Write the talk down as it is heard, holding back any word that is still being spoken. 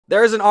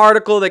There's an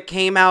article that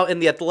came out in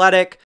The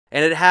Athletic,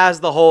 and it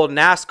has the whole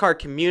NASCAR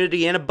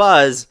community in a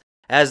buzz,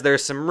 as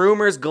there's some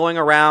rumors going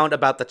around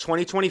about the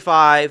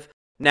 2025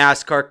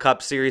 NASCAR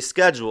Cup Series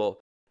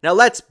schedule. Now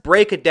let's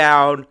break it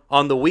down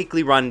on the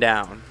weekly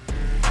rundown.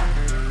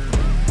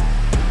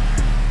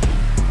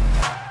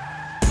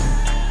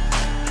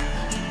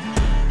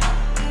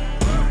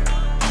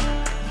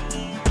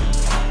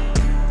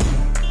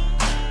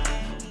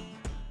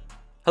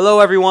 Hello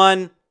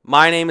everyone,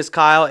 my name is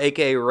Kyle,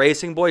 aka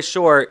Racing Boy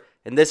Short,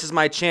 and this is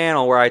my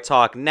channel where I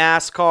talk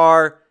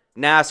NASCAR,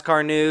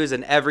 NASCAR news,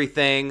 and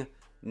everything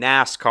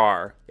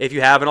NASCAR. If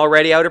you haven't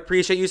already, I would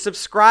appreciate you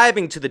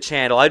subscribing to the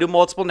channel. I do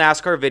multiple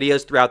NASCAR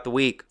videos throughout the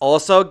week.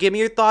 Also, give me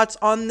your thoughts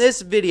on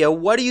this video.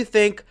 What do you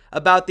think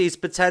about these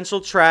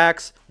potential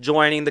tracks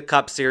joining the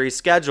Cup Series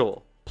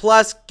schedule?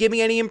 Plus, give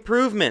me any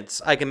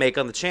improvements I can make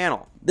on the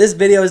channel. This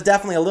video is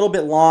definitely a little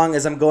bit long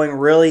as I'm going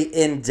really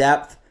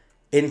in-depth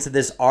into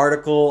this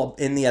article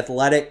in The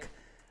Athletic.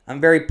 I'm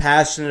very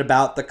passionate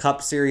about the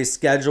Cup Series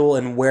schedule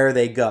and where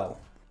they go.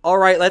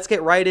 Alright, let's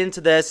get right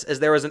into this, as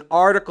there was an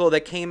article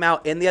that came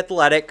out in The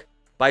Athletic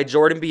by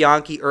Jordan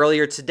Bianchi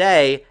earlier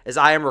today, as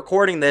I am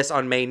recording this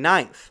on May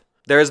 9th.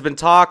 There's been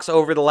talks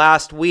over the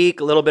last week,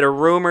 a little bit of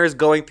rumors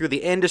going through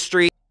the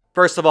industry.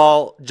 First of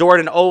all,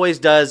 Jordan always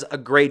does a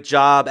great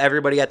job.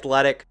 Everybody at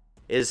Athletic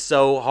is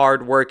so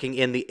hardworking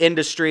in the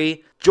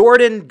industry.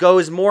 Jordan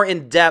goes more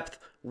in depth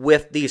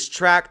with these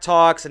track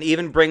talks and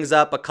even brings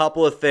up a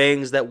couple of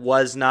things that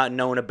was not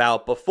known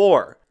about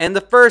before. And the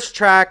first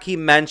track he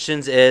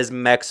mentions is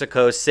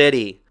Mexico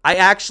City. I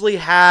actually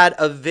had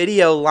a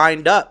video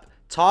lined up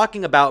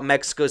talking about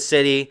Mexico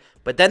City,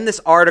 but then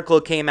this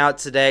article came out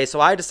today, so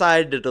I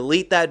decided to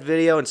delete that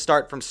video and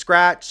start from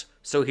scratch,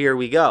 so here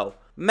we go.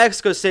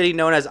 Mexico City,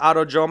 known as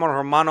Autódromo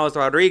Hermanos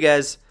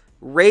Rodríguez,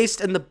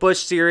 raced in the Busch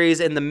Series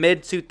in the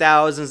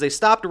mid-2000s. They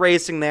stopped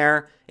racing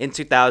there in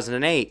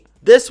 2008.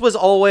 This was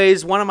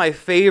always one of my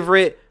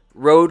favorite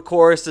road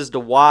courses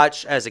to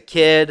watch as a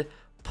kid.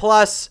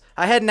 Plus,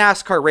 I had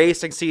NASCAR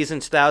Racing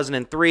Season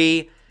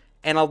 2003,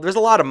 and there's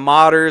a lot of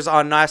modders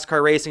on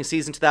NASCAR Racing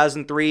Season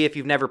 2003. If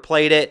you've never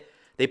played it,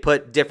 they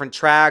put different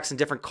tracks and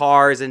different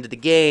cars into the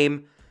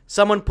game.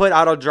 Someone put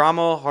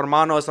Autódromo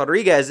Hermanos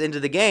Rodríguez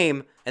into the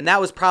game, and that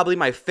was probably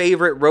my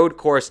favorite road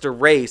course to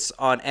race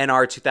on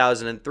NR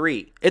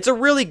 2003. It's a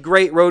really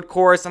great road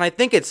course, and I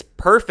think it's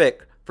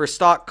perfect for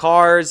stock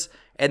cars.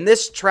 And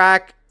this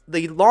track,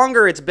 the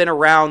longer it's been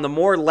around, the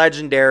more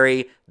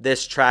legendary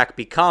this track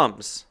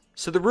becomes.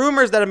 So the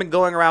rumors that have been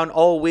going around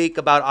all week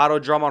about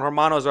Autódromo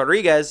Hermanos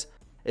Rodríguez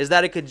is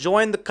that it could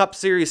join the Cup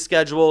Series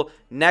schedule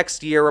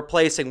next year,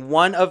 replacing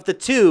one of the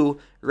two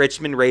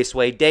Richmond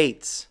Raceway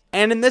dates.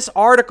 And in this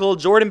article,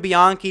 Jordan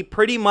Bianchi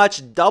pretty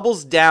much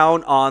doubles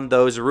down on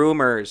those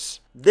rumors.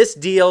 This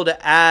deal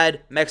to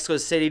add Mexico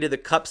City to the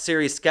Cup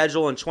Series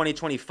schedule in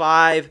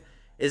 2025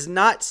 is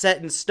not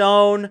set in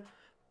stone,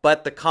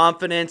 but the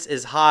confidence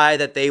is high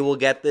that they will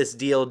get this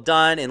deal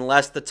done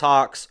unless the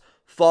talks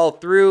fall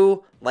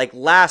through like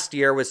last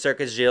year with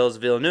Circuit Gilles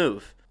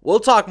Villeneuve.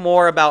 We'll talk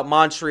more about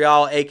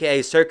Montreal,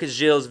 aka Circuit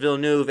Gilles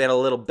Villeneuve, in a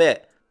little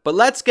bit. But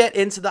let's get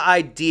into the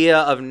idea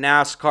of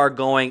NASCAR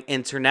going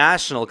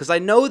international, because I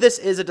know this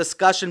is a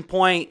discussion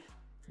point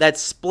that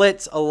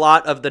splits a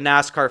lot of the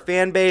NASCAR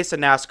fan base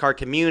and NASCAR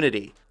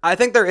community. I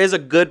think there is a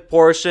good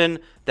portion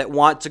that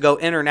want to go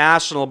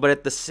international, but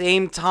at the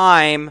same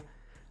time,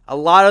 a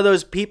lot of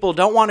those people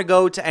don't want to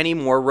go to any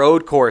more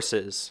road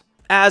courses.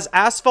 As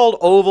asphalt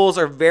ovals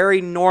are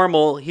very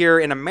normal here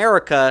in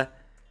America,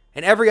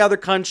 in every other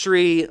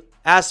country,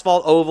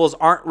 asphalt ovals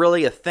aren't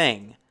really a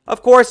thing.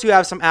 Of course, you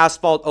have some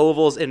asphalt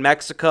ovals in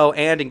Mexico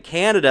and in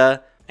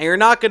Canada, and you're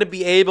not going to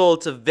be able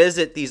to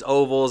visit these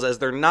ovals as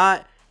they're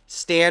not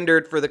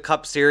standard for the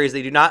Cup Series.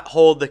 They do not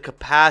hold the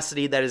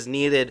capacity that is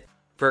needed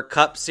for a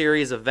Cup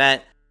Series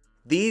event.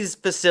 These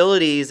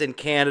facilities in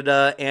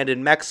Canada and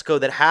in Mexico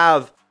that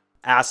have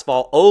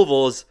asphalt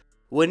ovals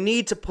would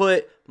need to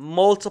put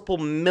multiple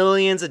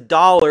millions of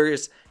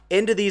dollars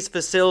into these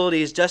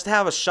facilities just to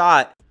have a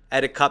shot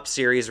at a Cup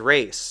Series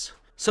race.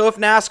 So if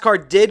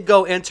NASCAR did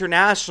go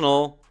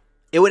international,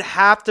 it would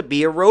have to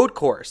be a road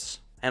course.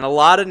 And a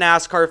lot of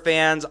NASCAR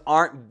fans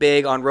aren't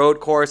big on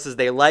road courses.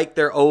 They like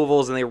their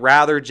ovals and they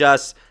rather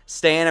just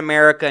stay in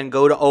America and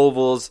go to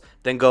ovals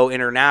than go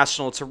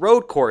international to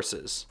road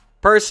courses.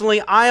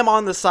 Personally, I am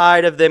on the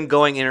side of them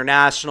going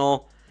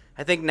international.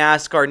 I think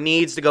NASCAR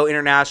needs to go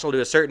international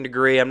to a certain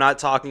degree. I'm not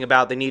talking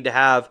about they need to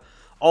have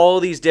all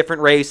these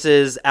different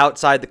races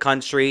outside the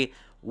country.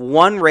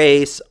 One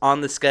race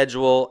on the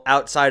schedule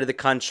outside of the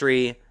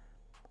country,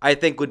 I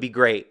think would be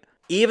great.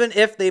 Even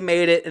if they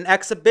made it an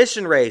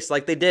exhibition race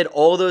like they did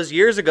all those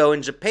years ago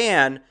in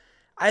Japan,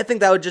 I think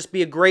that would just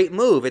be a great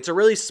move. It's a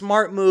really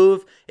smart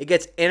move. It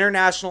gets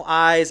international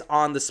eyes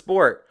on the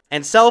sport.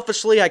 And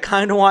selfishly, I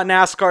kind of want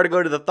NASCAR to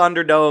go to the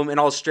Thunderdome in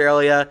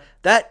Australia.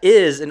 That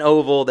is an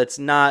oval that's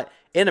not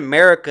in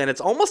America, and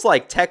it's almost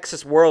like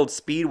Texas World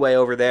Speedway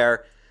over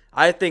there.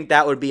 I think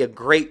that would be a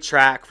great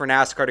track for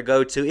NASCAR to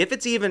go to, if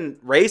it's even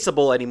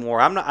raceable anymore.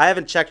 I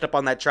haven't checked up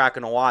on that track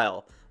in a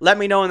while. Let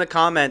me know in the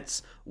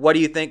comments, what do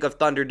you think of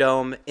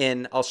Thunderdome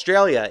in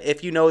Australia,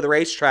 if you know the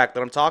racetrack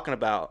that I'm talking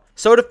about.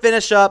 So to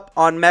finish up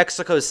on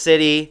Mexico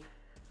City,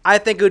 I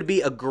think it would be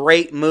a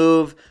great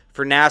move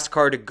for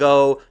NASCAR to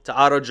go to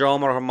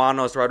Autódromo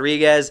Hermanos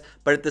Rodríguez,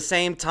 but at the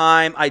same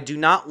time, I do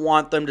not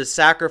want them to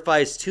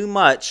sacrifice too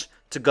much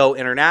to go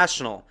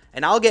international.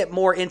 And I'll get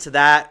more into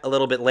that a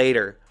little bit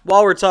later.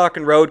 While we're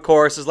talking road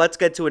courses, let's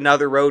get to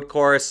another road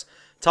course,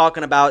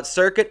 talking about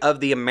Circuit of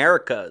the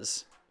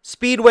Americas.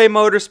 Speedway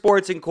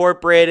Motorsports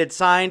Incorporated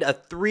signed a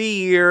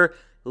 3-year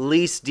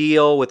lease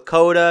deal with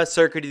COTA,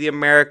 Circuit of the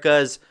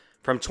Americas,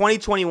 from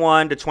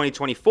 2021 to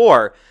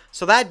 2024.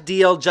 So that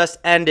deal just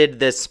ended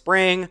this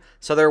spring.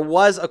 So there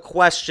was a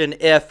question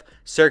if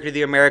Circuit of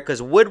the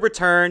Americas would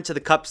return to the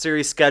Cup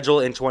Series schedule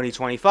in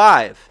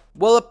 2025.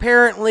 Well,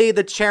 apparently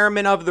the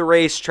chairman of the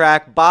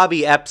racetrack,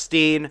 Bobby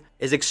Epstein,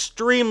 is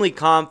extremely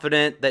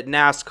confident that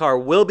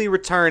NASCAR will be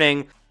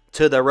returning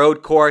to the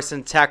road course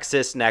in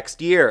Texas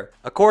next year.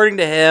 According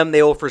to him,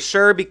 they will for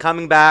sure be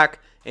coming back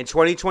in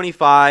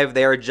 2025.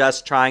 They are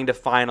just trying to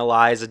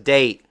finalize a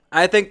date.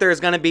 I think there's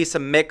going to be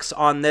some mix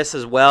on this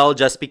as well,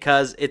 just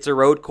because it's a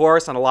road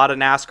course and a lot of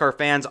NASCAR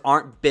fans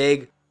aren't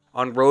big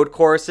on road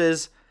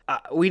courses.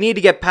 We need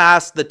to get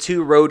past the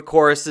 2 road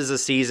courses a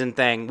season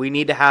thing. We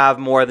need to have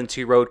more than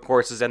 2 road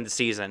courses in the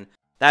season.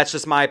 That's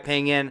just my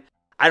opinion.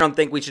 I don't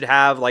think we should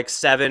have like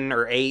 7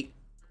 or 8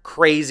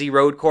 crazy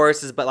road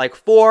courses, but like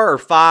 4 or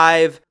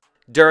 5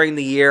 during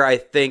the year I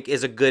think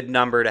is a good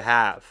number to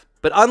have.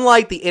 But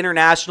unlike the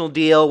international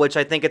deal, which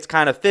I think it's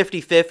kind of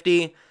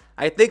 50-50,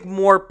 I think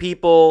more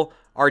people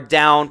are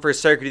down for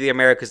Circuit of the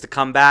Americas to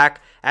come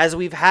back, as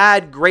we've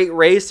had great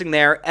racing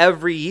there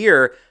every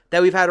year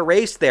that we've had a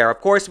race there.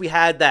 Of course, we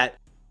had that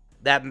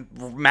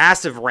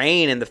massive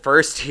rain in the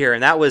first year,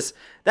 and that was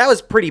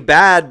pretty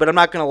bad, but I'm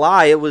not going to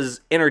lie, it was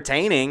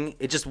entertaining.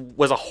 It just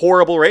was a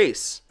horrible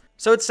race.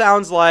 So it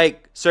sounds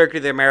like Circuit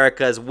of the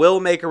Americas will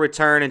make a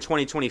return in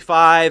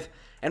 2025,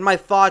 and my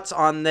thoughts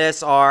on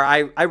this are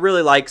I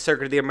really like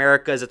Circuit of the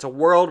Americas. It's a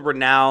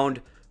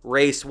world-renowned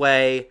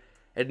raceway,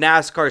 and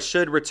NASCAR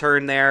should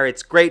return there.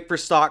 It's great for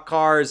stock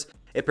cars.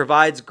 It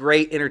provides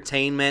great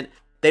entertainment.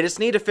 They just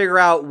need to figure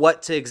out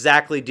what to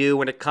exactly do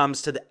when it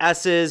comes to the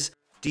S's.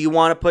 Do you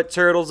want to put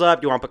turtles up?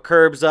 Do you want to put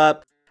curbs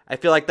up? I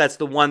feel like that's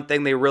the one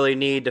thing they really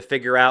need to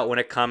figure out when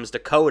it comes to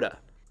COTA.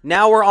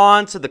 Now we're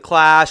on to the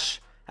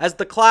Clash. As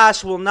the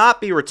Clash will not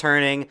be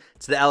returning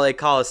to the LA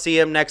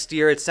Coliseum next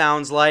year, it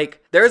sounds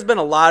like. There's been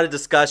a lot of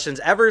discussions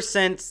ever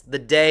since the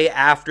day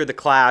after the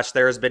Clash.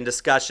 There has been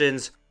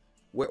discussions.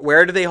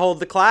 Where do they hold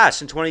the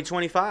Clash in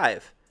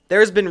 2025?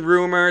 There's been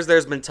rumors,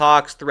 there's been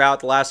talks throughout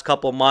the last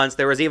couple months.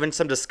 There was even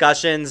some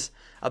discussions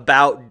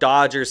about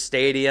Dodger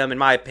Stadium. In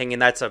my opinion,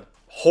 that's a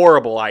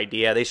horrible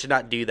idea. They should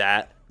not do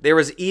that. There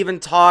was even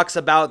talks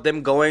about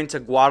them going to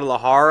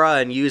Guadalajara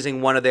and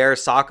using one of their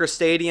soccer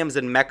stadiums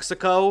in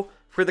Mexico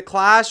for the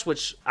Clash,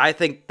 which I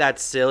think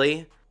that's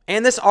silly.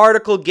 And this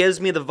article gives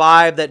me the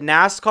vibe that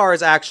NASCAR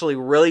is actually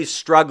really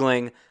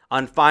struggling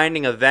on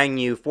finding a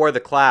venue for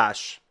the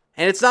Clash.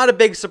 And it's not a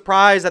big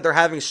surprise that they're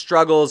having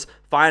struggles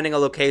finding a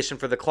location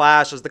for the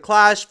Clash, as the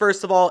Clash,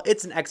 first of all,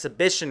 it's an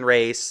exhibition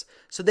race,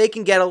 so they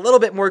can get a little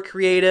bit more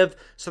creative,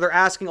 so they're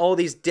asking all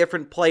these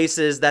different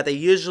places that they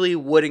usually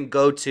wouldn't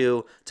go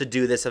to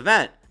do this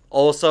event.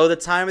 Also, the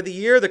time of the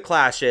year the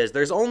Clash is.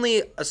 There's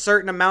only a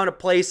certain amount of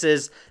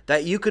places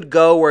that you could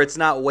go where it's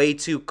not way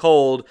too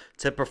cold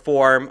to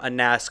perform a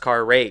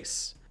NASCAR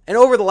race. And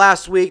over the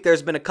last week,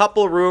 there's been a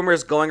couple of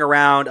rumors going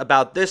around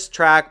about this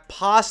track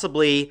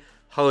possibly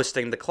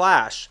hosting the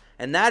Clash,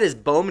 and that is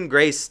Bowman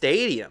Gray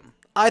Stadium.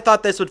 I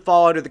thought this would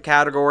fall under the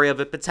category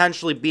of it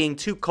potentially being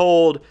too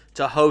cold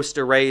to host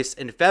a race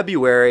in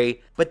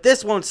February, but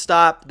this won't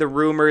stop the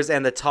rumors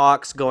and the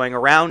talks going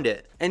around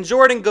it. And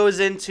Jordan goes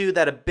into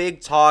that a big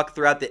talk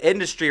throughout the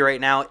industry right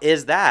now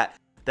is that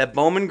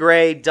Bowman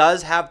Gray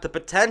does have the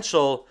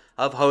potential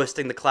of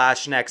hosting the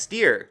Clash next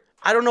year.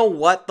 I don't know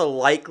what the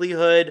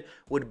likelihood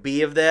would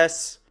be of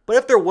this, but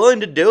if they're willing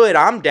to do it,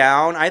 I'm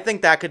down. I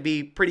think that could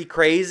be pretty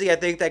crazy. I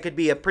think that could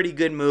be a pretty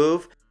good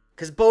move,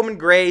 because Bowman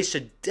Gray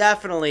should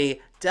definitely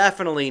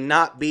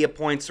not be a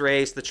points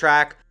race. The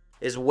track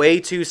is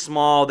way too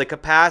small. The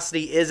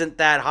capacity isn't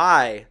that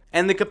high.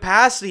 And the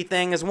capacity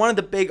thing is one of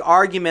the big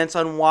arguments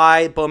on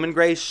why Bowman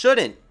Gray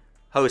shouldn't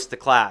host the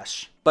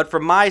Clash. But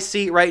from my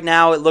seat right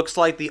now, it looks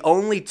like the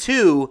only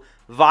 2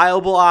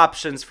 viable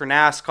options for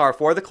NASCAR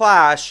for the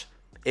Clash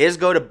is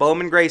go to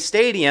Bowman Gray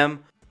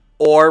Stadium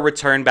or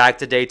return back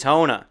to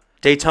Daytona.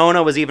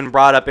 Daytona was even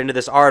brought up into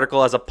this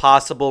article as a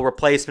possible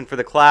replacement for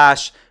the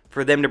Clash,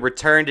 for them to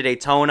return to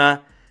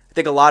Daytona. I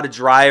think a lot of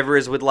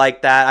drivers would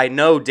like that. I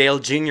know Dale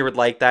Jr. would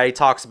like that. He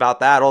talks about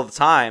that all the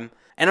time.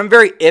 And I'm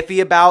very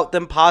iffy about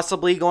them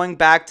possibly going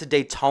back to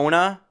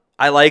Daytona.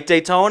 I like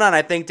Daytona, and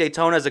I think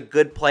Daytona is a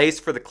good place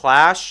for the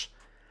Clash.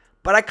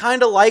 But I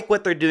kind of like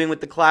what they're doing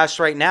with the Clash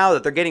right now,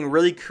 that they're getting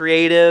really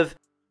creative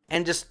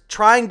and just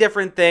trying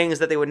different things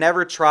that they would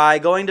never try,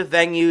 going to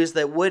venues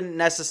that wouldn't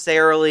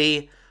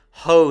necessarily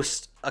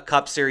host a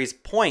Cup Series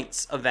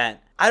points event.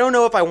 I don't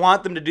know if I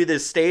want them to do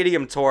this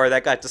stadium tour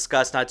that got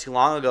discussed not too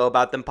long ago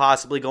about them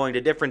possibly going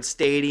to different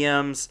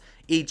stadiums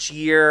each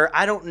year.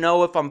 I don't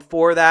know if I'm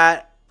for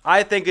that.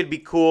 I think it'd be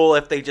cool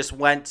if they just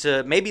went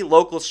to maybe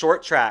local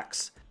short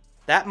tracks.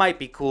 That might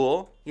be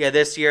cool. Yeah,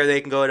 this year they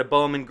can go to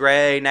Bowman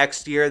Gray.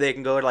 Next year they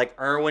can go to like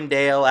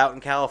Irwindale out in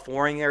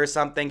California or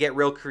something. Get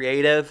real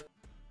creative.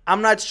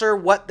 I'm not sure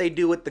what they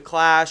do with the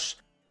Clash,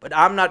 but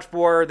I'm not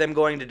for them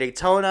going to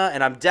Daytona,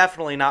 and I'm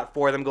definitely not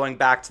for them going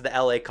back to the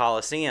LA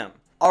Coliseum.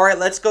 All right,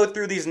 let's go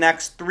through these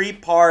next 3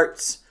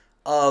 parts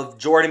of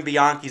Jordan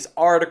Bianchi's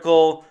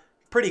article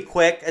pretty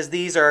quick, as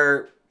these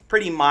are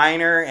pretty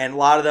minor and a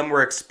lot of them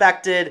were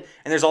expected,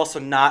 and there's also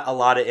not a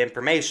lot of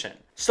information.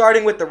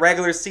 Starting with the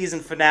regular season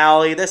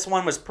finale, this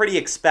one was pretty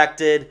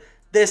expected.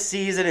 This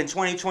season in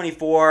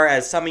 2024,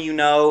 as some of you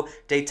know,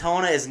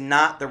 Daytona is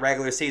not the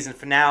regular season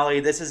finale.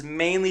 This is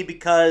mainly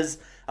because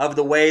of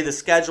the way the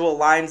schedule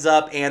lines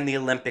up and the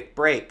Olympic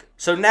break.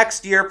 So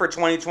next year for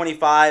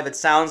 2025, it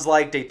sounds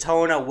like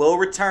Daytona will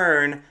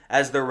return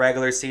as the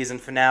regular season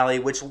finale,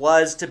 which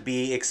was to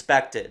be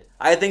expected.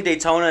 I think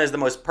Daytona is the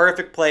most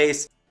perfect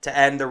place to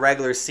end the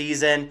regular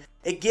season.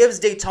 It gives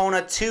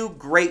Daytona 2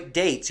 great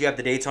dates. You have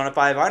the Daytona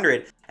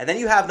 500, and then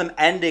you have them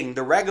ending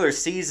the regular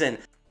season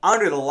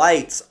under the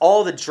lights,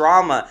 all the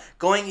drama,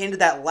 going into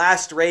that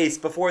last race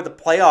before the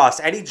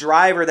playoffs. Any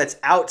driver that's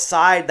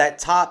outside that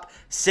top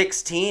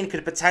 16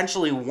 could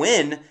potentially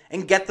win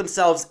and get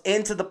themselves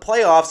into the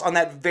playoffs on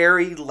that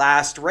very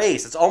last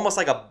race. It's almost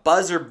like a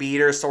buzzer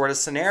beater sort of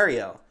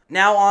scenario.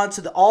 Now on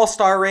to the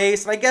All-Star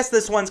race, and I guess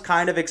this one's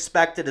kind of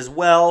expected as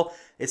well.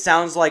 It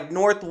sounds like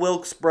North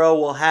Wilkesboro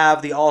will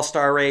have the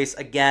All-Star race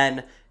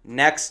again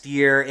next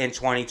year in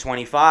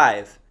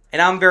 2025.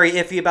 And I'm very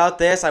iffy about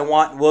this. I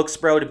want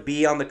Wilkesboro to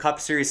be on the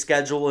Cup Series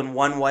schedule in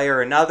one way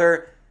or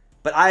another.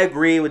 But I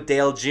agree with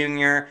Dale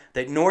Jr.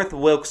 that North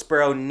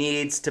Wilkesboro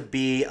needs to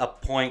be a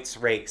points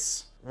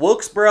race.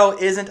 Wilkesboro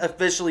isn't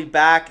officially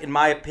back, in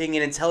my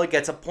opinion, until it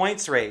gets a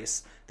points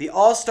race. The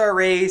All-Star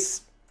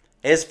race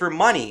is for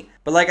money.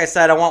 But like I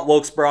said, I want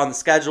Wilkesboro on the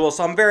schedule,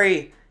 so I'm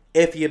very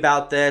iffy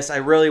about this. I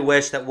really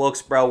wish that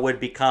Wilkesboro would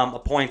become a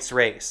points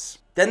race.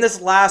 Then this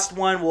last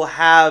one will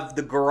have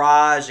the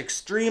garage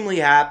extremely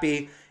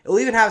happy. It'll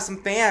even have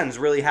some fans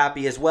really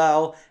happy as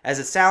well, as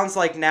it sounds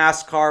like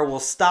NASCAR will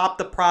stop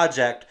the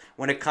project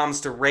when it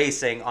comes to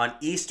racing on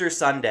Easter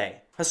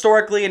Sunday.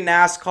 Historically in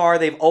NASCAR,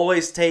 they've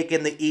always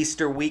taken the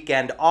Easter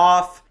weekend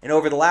off, and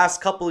over the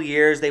last couple of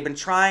years, they've been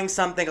trying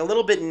something a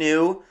little bit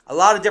new. A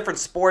lot of different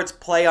sports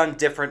play on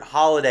different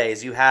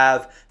holidays. You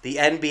have the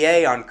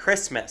NBA on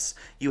Christmas.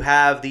 You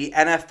have the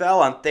NFL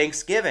on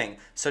Thanksgiving.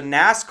 So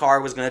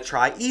NASCAR was going to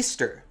try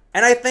Easter.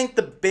 And I think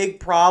the big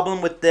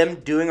problem with them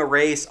doing a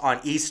race on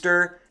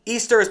Easter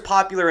is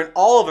popular in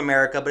all of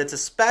America, but it's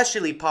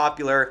especially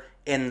popular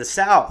in the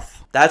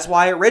South. That's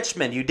why at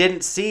Richmond, you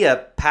didn't see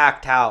a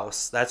packed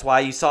house. That's why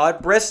you saw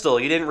at Bristol,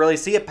 you didn't really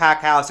see a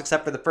packed house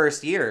except for the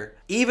first year.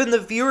 Even the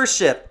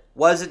viewership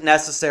wasn't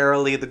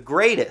necessarily the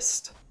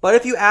greatest. But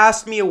if you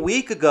asked me a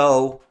week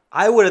ago,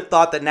 I would have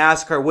thought that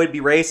NASCAR would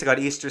be racing on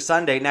Easter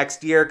Sunday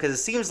next year, because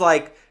it seems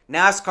like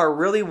NASCAR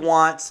really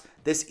wants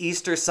this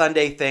Easter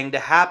Sunday thing to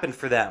happen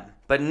for them.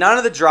 But none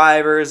of the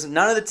drivers,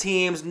 none of the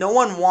teams, no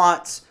one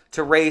wants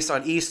to race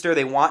on Easter.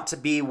 They want to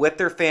be with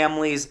their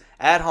families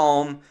at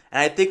home, and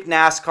I think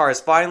NASCAR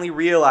has finally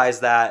realized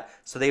that,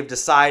 so they've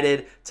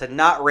decided to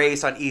not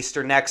race on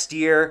Easter next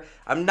year.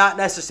 I'm not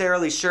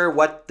necessarily sure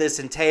what this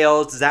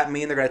entails. Does that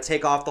mean they're going to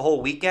take off the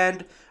whole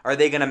weekend? Are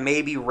they going to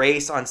maybe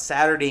race on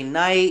Saturday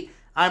night?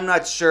 I'm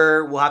not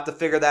sure. We'll have to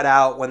figure that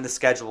out when the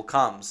schedule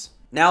comes.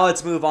 Now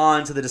let's move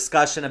on to the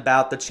discussion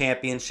about the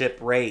championship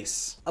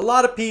race. A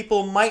lot of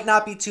people might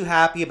not be too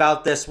happy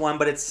about this one,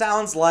 but it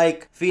sounds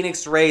like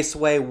Phoenix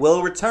Raceway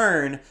will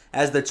return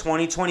as the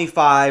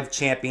 2025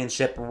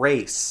 championship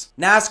race.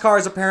 NASCAR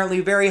is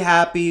apparently very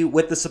happy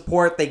with the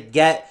support they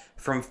get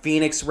from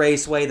Phoenix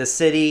Raceway, the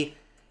city.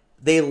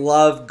 They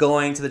love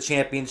going to the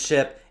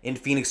championship in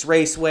Phoenix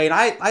Raceway, and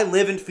I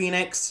live in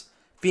Phoenix.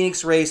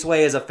 Phoenix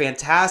Raceway is a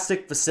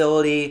fantastic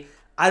facility.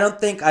 I don't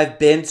think I've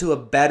been to a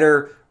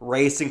better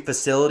racing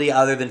facility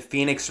other than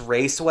Phoenix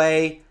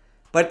Raceway,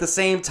 but at the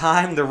same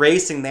time, the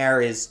racing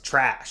there is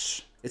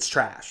trash. It's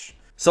trash.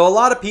 So a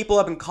lot of people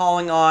have been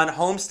calling on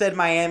Homestead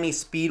Miami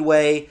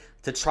Speedway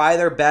to try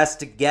their best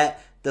to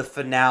get the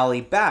finale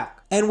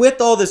back. And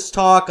with all this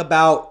talk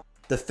about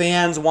the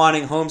fans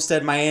wanting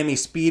Homestead Miami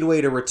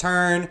Speedway to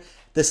return,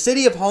 the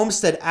city of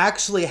Homestead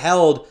actually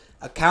held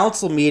a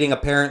council meeting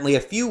apparently a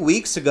few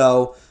weeks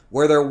ago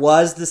where there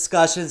was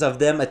discussions of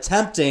them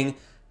attempting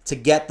to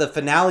get the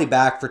finale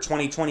back for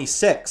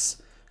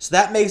 2026. So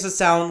that makes it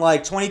sound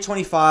like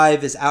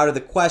 2025 is out of the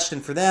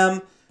question for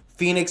them.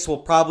 Phoenix will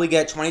probably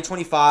get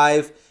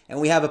 2025, and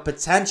we have a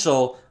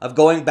potential of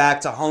going back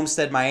to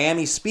Homestead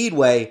Miami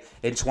Speedway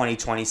in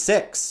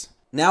 2026.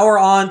 Now we're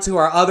on to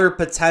our other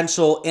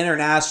potential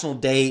international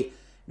date.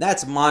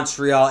 That's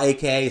Montreal,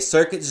 aka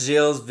Circuit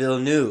Gilles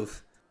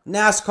Villeneuve.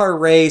 NASCAR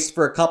raced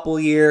for a couple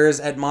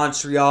years at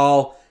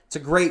Montreal. It's a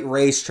great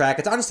racetrack.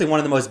 It's honestly one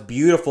of the most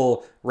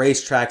beautiful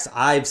racetracks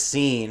I've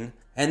seen.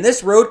 And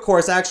this road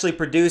course actually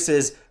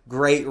produces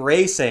great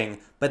racing,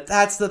 but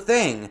that's the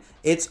thing.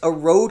 It's a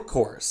road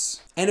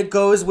course. And it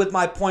goes with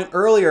my point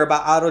earlier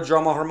about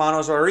Autódromo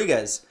Hermanos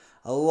Rodríguez.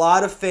 A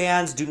lot of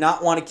fans do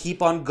not want to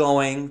keep on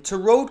going to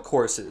road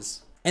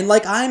courses. And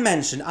like I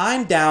mentioned,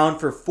 I'm down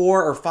for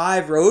 4 or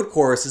 5 road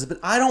courses, but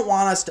I don't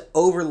want us to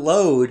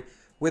overload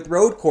with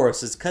road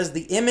courses because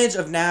the image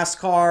of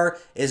NASCAR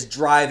is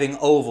driving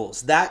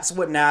ovals. That's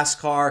what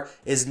NASCAR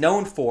is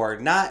known for,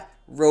 not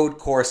road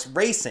course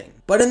racing.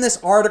 But in this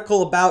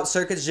article about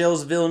Circuit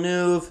Gilles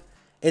Villeneuve,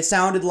 it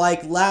sounded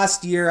like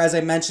last year, as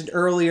I mentioned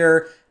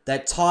earlier,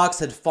 that talks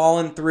had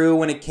fallen through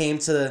when it came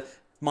to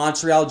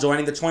Montreal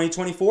joining the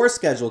 2024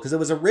 schedule because it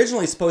was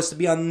originally supposed to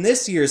be on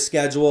this year's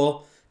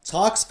schedule.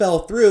 Talks fell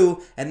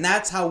through, and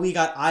that's how we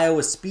got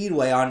Iowa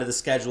Speedway onto the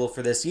schedule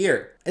for this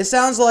year. It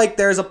sounds like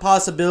there's a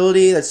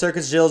possibility that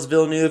Circuit Gilles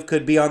Villeneuve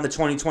could be on the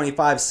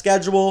 2025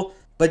 schedule,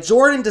 but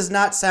Jordan does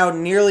not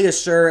sound nearly as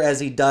sure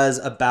as he does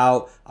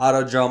about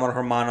Autódromo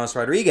Hermanos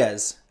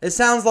Rodríguez. It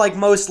sounds like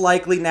most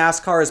likely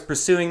NASCAR is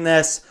pursuing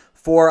this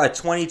for a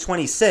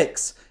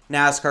 2026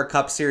 NASCAR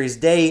Cup Series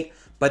date,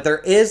 but there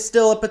is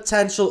still a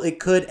potential it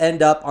could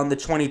end up on the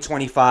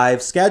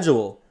 2025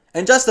 schedule.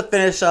 And just to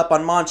finish up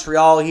on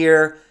Montreal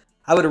here,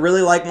 I would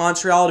really like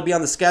Montreal to be on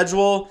the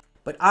schedule,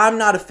 but I'm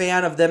not a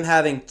fan of them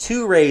having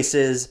 2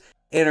 races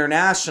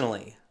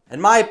internationally.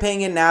 In my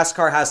opinion,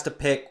 NASCAR has to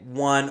pick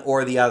one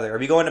or the other. Are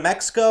we going to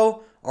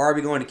Mexico or are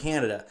we going to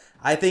Canada?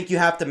 I think you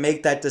have to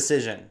make that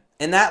decision.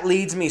 And that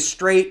leads me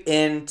straight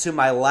into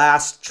my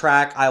last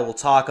track I will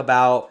talk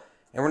about.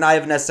 And we're not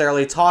even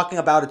necessarily talking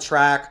about a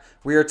track.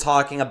 We are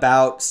talking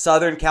about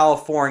Southern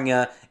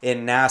California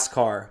in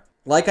NASCAR.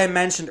 Like I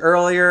mentioned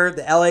earlier,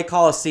 the LA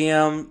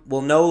Coliseum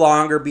will no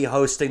longer be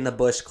hosting the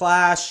Busch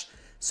Clash,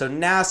 so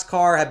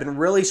NASCAR have been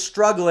really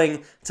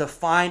struggling to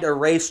find a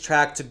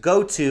racetrack to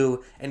go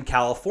to in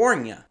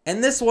California.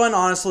 And this one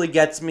honestly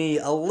gets me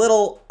a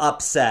little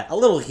upset, a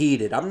little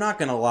heated, I'm not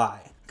gonna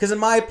lie. Because in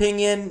my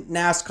opinion,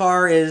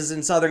 NASCAR is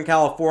in Southern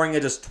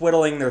California just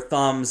twiddling their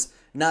thumbs,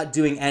 not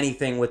doing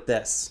anything with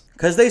this.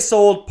 Because they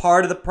sold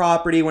part of the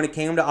property when it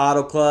came to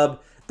Auto Club.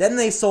 Then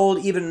they sold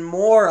even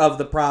more of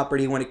the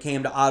property when it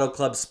came to Auto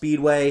Club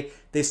Speedway.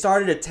 They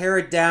started to tear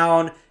it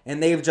down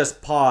and they've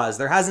just paused.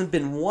 There hasn't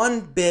been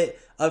one bit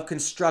of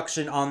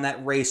construction on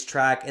that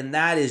racetrack, and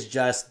that is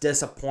just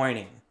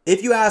disappointing.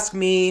 If you ask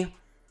me,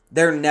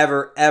 they're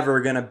never ever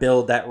going to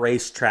build that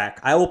racetrack.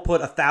 I will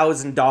put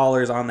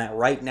 $1,000 on that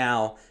right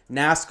now.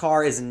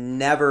 NASCAR is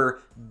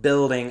never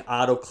building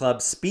Auto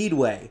Club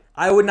Speedway.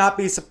 I would not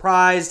be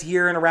surprised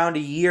here in around a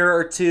year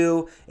or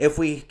two if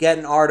we get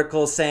an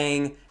article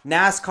saying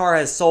NASCAR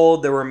has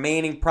sold the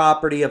remaining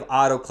property of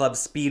Auto Club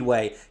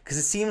Speedway, because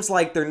it seems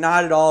like they're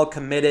not at all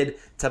committed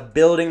to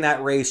building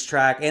that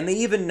racetrack. And they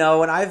even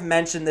know, and I've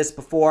mentioned this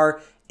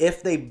before,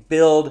 if they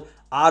build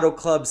Auto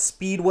Club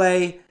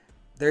Speedway,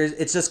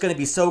 it's just going to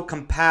be so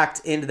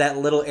compact into that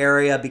little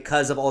area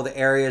because of all the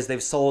areas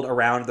they've sold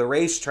around the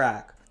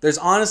racetrack. There's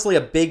honestly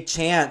a big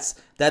chance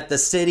that the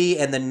city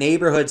and the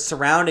neighborhoods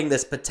surrounding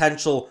this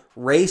potential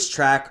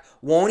racetrack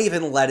won't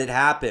even let it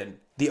happen.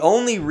 The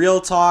only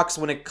real talks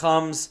when it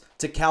comes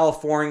to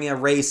California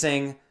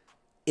racing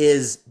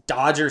is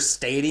Dodger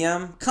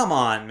Stadium. Come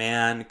on,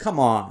 man. Come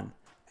on.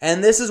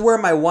 And this is where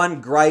my one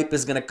gripe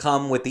is going to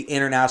come with the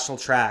international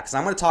tracks.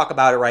 I'm going to talk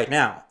about it right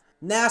now.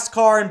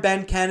 NASCAR and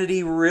Ben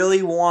Kennedy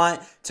really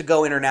want to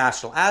go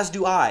international, as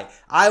do I.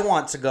 I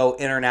want to go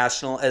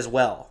international as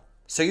well.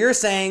 So you're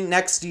saying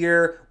next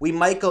year we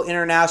might go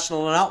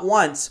international not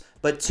once,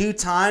 but 2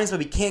 times, but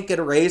we can't get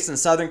a race in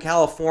Southern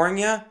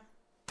California?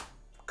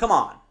 Come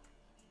on.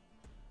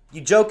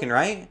 You joking,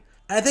 right?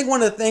 And I think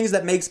one of the things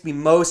that makes me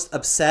most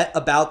upset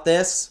about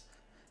this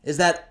is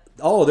that,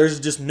 oh, there's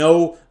just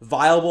no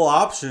viable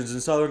options in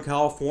Southern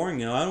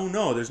California. I don't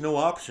know. There's no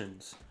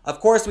options. Of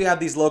course, we have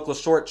these local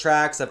short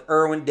tracks of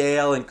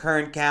Irwindale and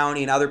Kern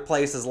County and other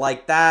places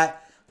like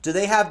that. Do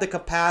they have the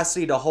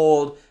capacity to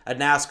hold a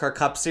NASCAR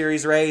Cup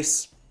Series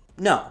race?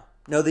 No.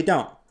 No, they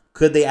don't.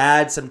 Could they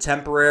add some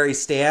temporary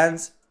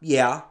stands?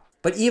 Yeah.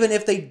 But even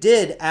if they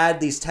did add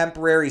these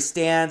temporary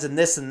stands and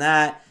this and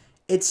that,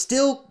 it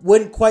still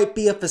wouldn't quite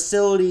be a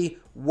facility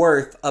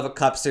worth of a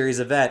Cup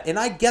Series event. And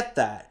I get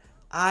that.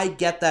 I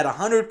get that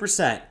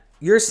 100%.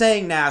 You're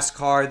saying,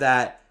 NASCAR,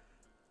 that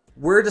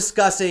we're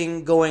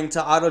discussing going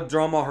to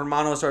Autódromo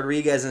Hermanos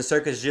Rodríguez and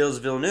Circuit Gilles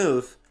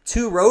Villeneuve,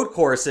 2 road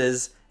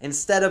courses,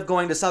 instead of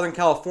going to Southern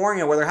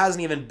California, where there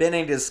hasn't even been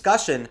any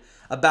discussion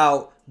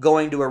about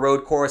going to a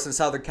road course in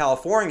Southern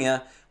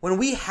California, when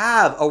we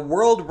have a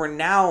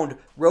world-renowned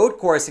road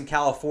course in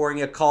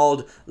California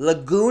called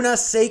Laguna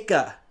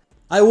Seca.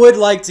 I would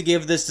like to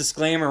give this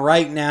disclaimer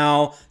right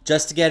now,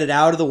 just to get it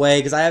out of the way,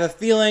 because I have a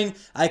feeling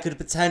I could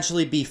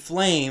potentially be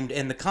flamed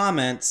in the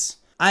comments.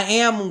 I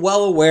am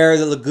well aware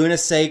that Laguna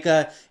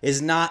Seca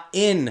is not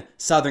in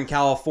Southern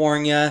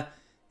California.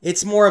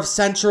 It's more of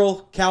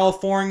Central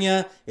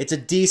California. It's a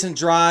decent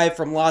drive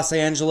from Los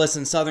Angeles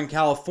and Southern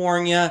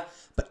California,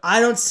 but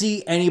I don't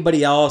see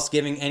anybody else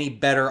giving any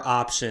better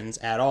options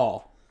at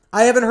all.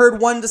 I haven't heard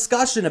one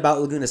discussion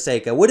about Laguna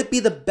Seca. Would it be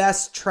the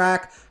best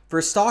track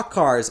for stock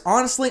cars?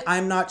 Honestly,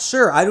 I'm not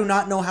sure. I do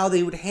not know how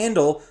they would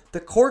handle the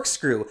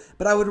corkscrew,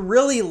 but I would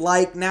really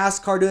like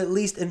NASCAR to at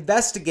least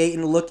investigate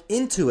and look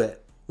into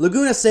it.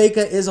 Laguna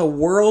Seca is a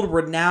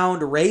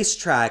world-renowned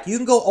racetrack. You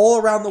can go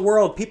all around the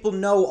world. People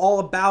know all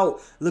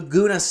about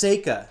Laguna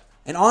Seca.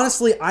 And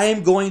honestly, I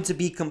am going to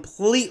be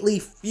completely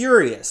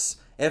furious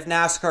if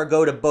NASCAR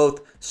go to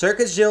both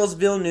Circuit Gilles,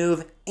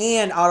 Villeneuve,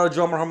 and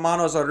Autódromo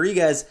Hermanos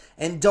Rodríguez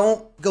and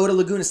don't go to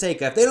Laguna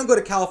Seca. If they don't go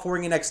to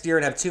California next year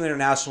and have 2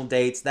 international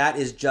dates, that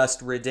is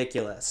just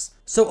ridiculous.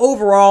 So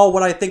overall,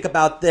 what I think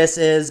about this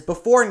is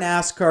before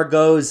NASCAR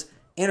goes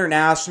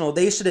international,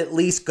 they should at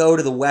least go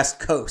to the West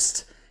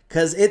Coast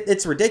because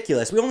it's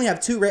ridiculous. We only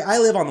have 2 I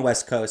live on the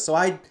West Coast, so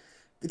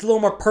it's a little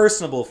more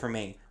personable for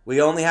me.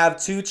 We only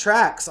have 2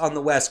 tracks on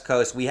the West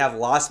Coast. We have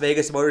Las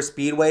Vegas Motor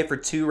Speedway for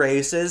 2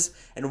 races,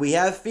 and we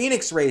have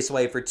Phoenix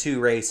Raceway for 2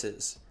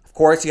 races. Of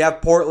course, you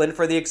have Portland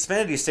for the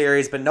Xfinity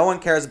Series, but no one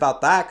cares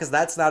about that because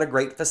that's not a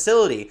great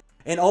facility.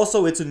 And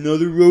also, it's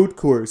another road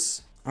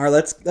course. All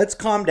right, let's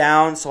calm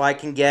down so I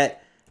can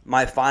get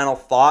my final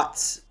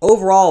thoughts.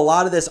 Overall, a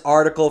lot of this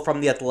article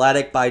from The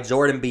Athletic by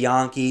Jordan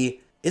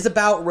Bianchi is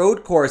about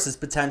road courses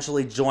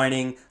potentially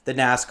joining the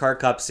NASCAR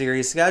Cup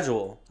Series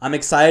schedule. I'm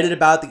excited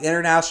about the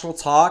international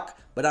talk,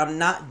 but I'm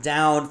not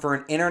down for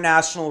an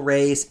international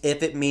race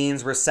if it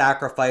means we're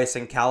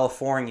sacrificing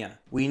California.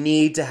 We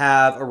need to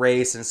have a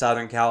race in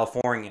Southern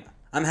California.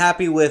 I'm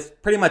happy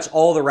with pretty much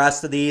all the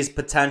rest of these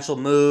potential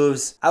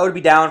moves. I would be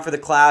down for the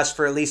Clash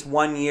for at least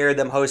 1 year,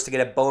 them hosting it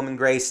at Bowman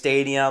Gray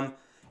Stadium.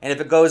 And if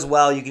it goes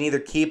well, you can either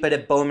keep it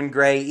at Bowman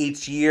Gray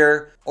each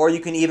year, or you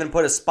can even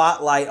put a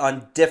spotlight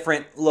on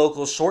different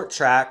local short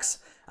tracks.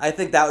 I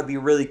think that would be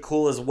really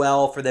cool as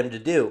well for them to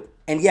do.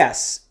 And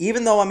yes,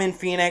 even though I'm in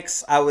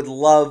Phoenix, I would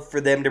love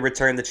for them to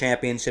return the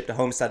championship to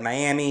Homestead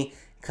Miami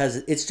because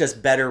it's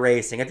just better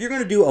racing. If you're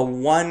going to do a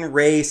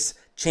 1-race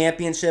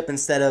championship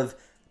instead of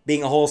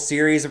being a whole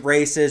series of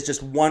races,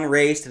 just 1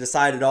 race to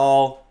decide it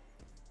all,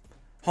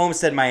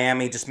 Homestead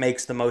Miami just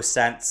makes the most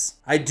sense.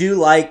 I do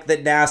like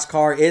that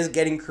NASCAR is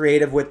getting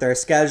creative with their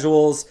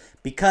schedules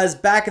because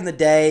back in the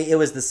day, it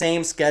was the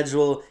same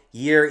schedule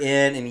year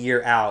in and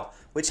year out,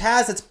 which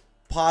has its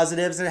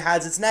positives and it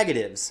has its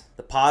negatives.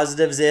 The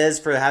positives is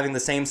for having the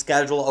same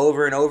schedule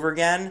over and over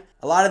again.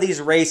 A lot of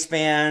these race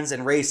fans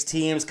and race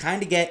teams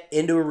kind of get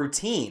into a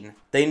routine.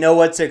 They know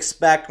what to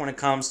expect when it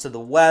comes to the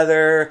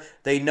weather.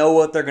 They know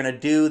what they're going to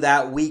do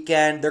that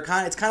weekend.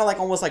 It's kind of like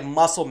almost like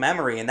muscle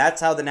memory, and that's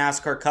how the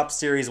NASCAR Cup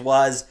Series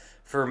was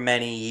for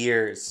many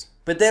years.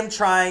 But them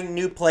trying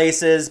new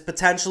places,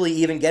 potentially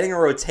even getting a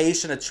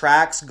rotation of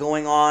tracks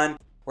going on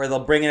where they'll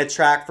bring in a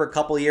track for a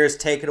couple years,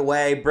 take it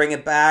away, bring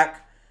it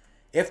back.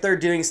 If they're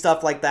doing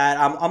stuff like that,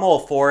 I'm all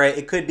for it.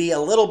 It could be a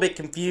little bit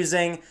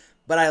confusing,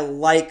 but I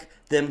like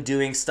them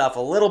doing stuff a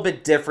little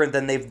bit different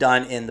than they've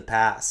done in the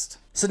past.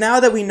 So now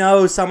that we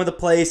know some of the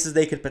places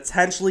they could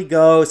potentially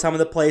go, some of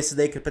the places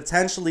they could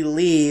potentially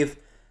leave,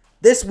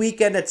 this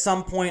weekend at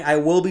some point I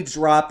will be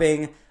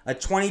dropping a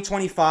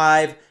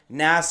 2025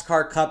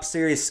 NASCAR Cup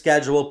Series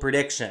schedule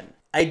prediction.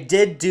 I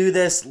did do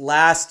this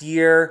last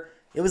year.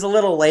 It was a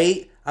little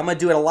late. I'm going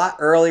to do it a lot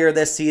earlier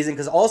this season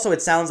because also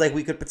it sounds like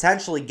we could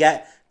potentially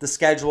get the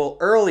schedule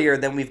earlier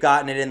than we've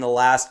gotten it in the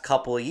last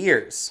couple of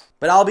years.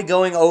 But I'll be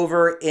going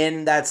over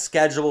in that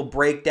schedule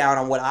breakdown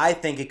on what I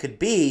think it could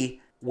be.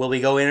 Will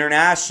we go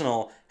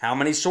international? How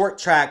many short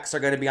tracks are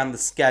going to be on the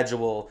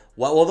schedule?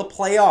 What will the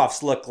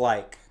playoffs look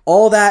like?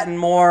 All that and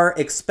more.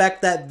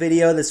 Expect that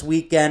video this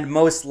weekend,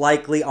 most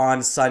likely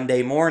on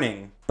Sunday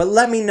morning. But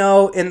let me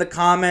know in the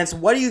comments,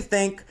 what do you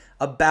think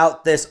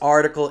about this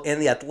article in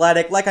The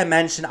Athletic? Like I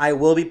mentioned, I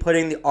will be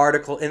putting the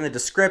article in the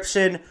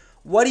description.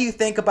 What do you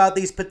think about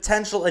these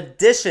potential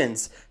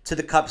additions to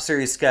the Cup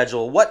Series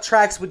schedule? What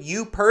tracks would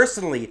you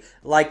personally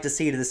like to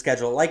see to the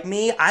schedule? Like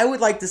me, I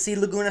would like to see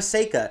Laguna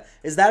Seca.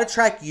 Is that a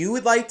track you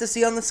would like to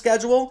see on the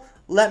schedule?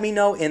 Let me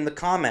know in the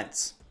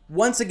comments.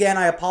 Once again,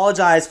 I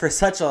apologize for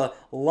such a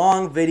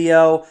long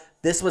video.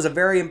 This was a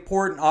very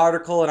important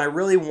article and I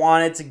really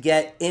wanted to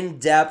get in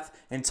depth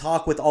and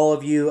talk with all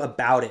of you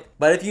about it.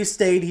 But if you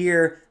stayed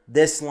here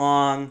this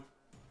long,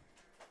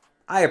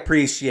 I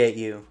appreciate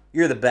you.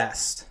 You're the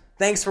best.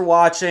 Thanks for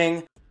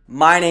watching.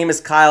 My name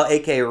is Kyle,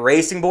 aka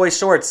Racing Boy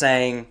Short,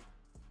 saying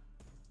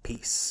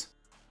peace.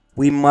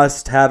 We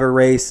must have a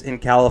race in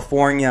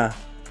California.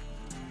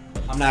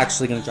 I'm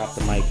actually going to drop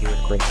the mic here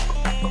quick.